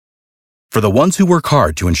For the ones who work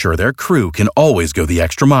hard to ensure their crew can always go the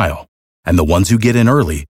extra mile, and the ones who get in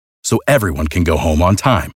early so everyone can go home on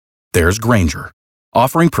time, there's Grainger,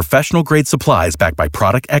 offering professional-grade supplies backed by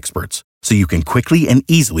product experts so you can quickly and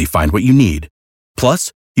easily find what you need.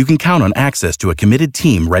 Plus, you can count on access to a committed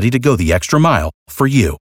team ready to go the extra mile for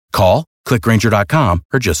you. Call, click Grainger.com,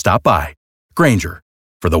 or just stop by. Grainger,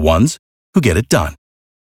 for the ones who get it done.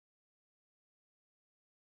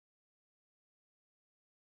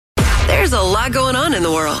 There's a lot going on in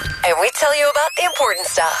the world, and we tell you about the important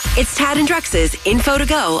stuff. It's Tad and Drex's Info to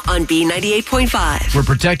Go on B98.5. We're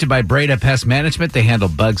protected by Breda Pest Management. They handle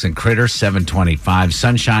bugs and critters. 725.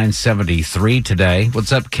 Sunshine 73 today.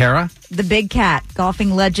 What's up, Kara? The big cat,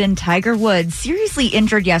 golfing legend Tiger Woods, seriously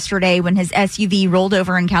injured yesterday when his SUV rolled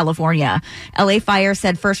over in California. LA Fire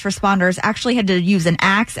said first responders actually had to use an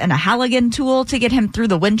axe and a Halligan tool to get him through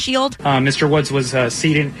the windshield. Mr. Woods was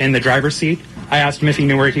seated in the driver's seat. I asked him if he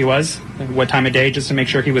knew where he was, what time of day, just to make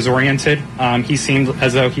sure he was oriented. He seemed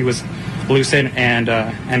as though he was lucid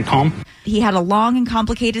and calm. He had a long and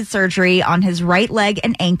complicated surgery on his right leg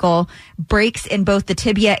and ankle, breaks in both the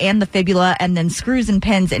tibia and the fibula, and then screws and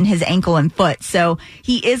pins in his ankle and foot. So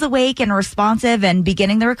he is awake and responsive and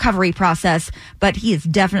beginning the recovery process, but he is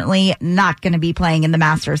definitely not going to be playing in the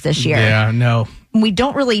Masters this year. Yeah, no. We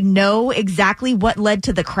don't really know exactly what led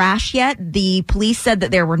to the crash yet. The police said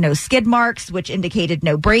that there were no skid marks, which indicated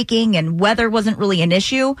no braking, and weather wasn't really an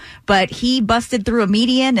issue. But he busted through a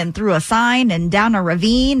median and through a sign and down a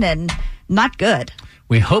ravine, and not good.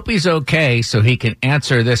 We hope he's okay so he can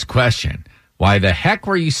answer this question. Why the heck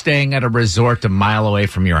were you staying at a resort a mile away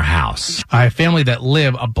from your house? I have family that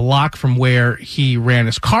live a block from where he ran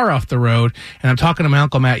his car off the road. And I'm talking to my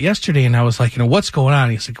Uncle Matt yesterday, and I was like, what's going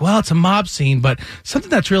on? He's like, well, it's a mob scene. But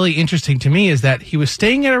something that's really interesting to me is that he was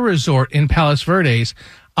staying at a resort in Palos Verdes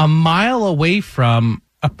a mile away from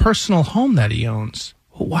a personal home that he owns.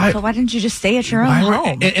 Why? So why didn't you just stay at your own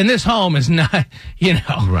home? And this home is not, Right.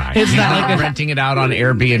 It's not like renting it out on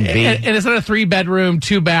Airbnb. And it's not a 3-bedroom,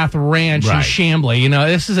 2-bath ranch in Chamblee.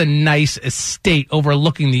 This is a nice estate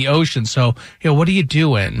overlooking the ocean. So, what are you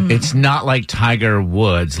doing? It's not like Tiger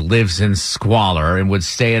Woods lives in squalor and would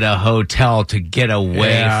stay at a hotel to get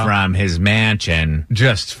away from his mansion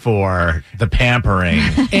just for the pampering.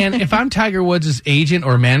 And if I'm Tiger Woods' agent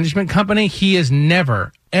or management company, he is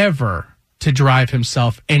never, ever to drive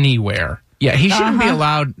himself anywhere. Yeah, he shouldn't be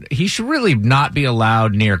allowed. He should really not be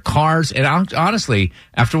allowed near cars. And honestly,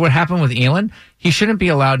 after what happened with Elon, he shouldn't be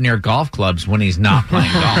allowed near golf clubs when he's not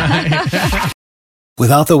playing golf.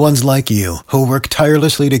 Without the ones like you, who work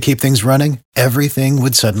tirelessly to keep things running, everything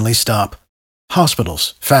would suddenly stop.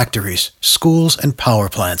 Hospitals, factories, schools, and power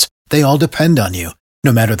plants, they all depend on you.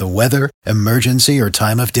 No matter the weather, emergency, or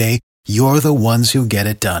time of day, you're the ones who get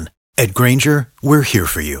it done. At Grainger, we're here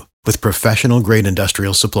for you with professional-grade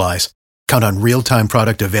industrial supplies. Count on real-time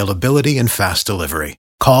product availability and fast delivery.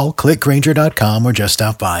 Call, click Grainger.com, or just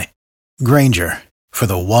stop by. Grainger, for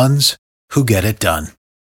the ones who get it done.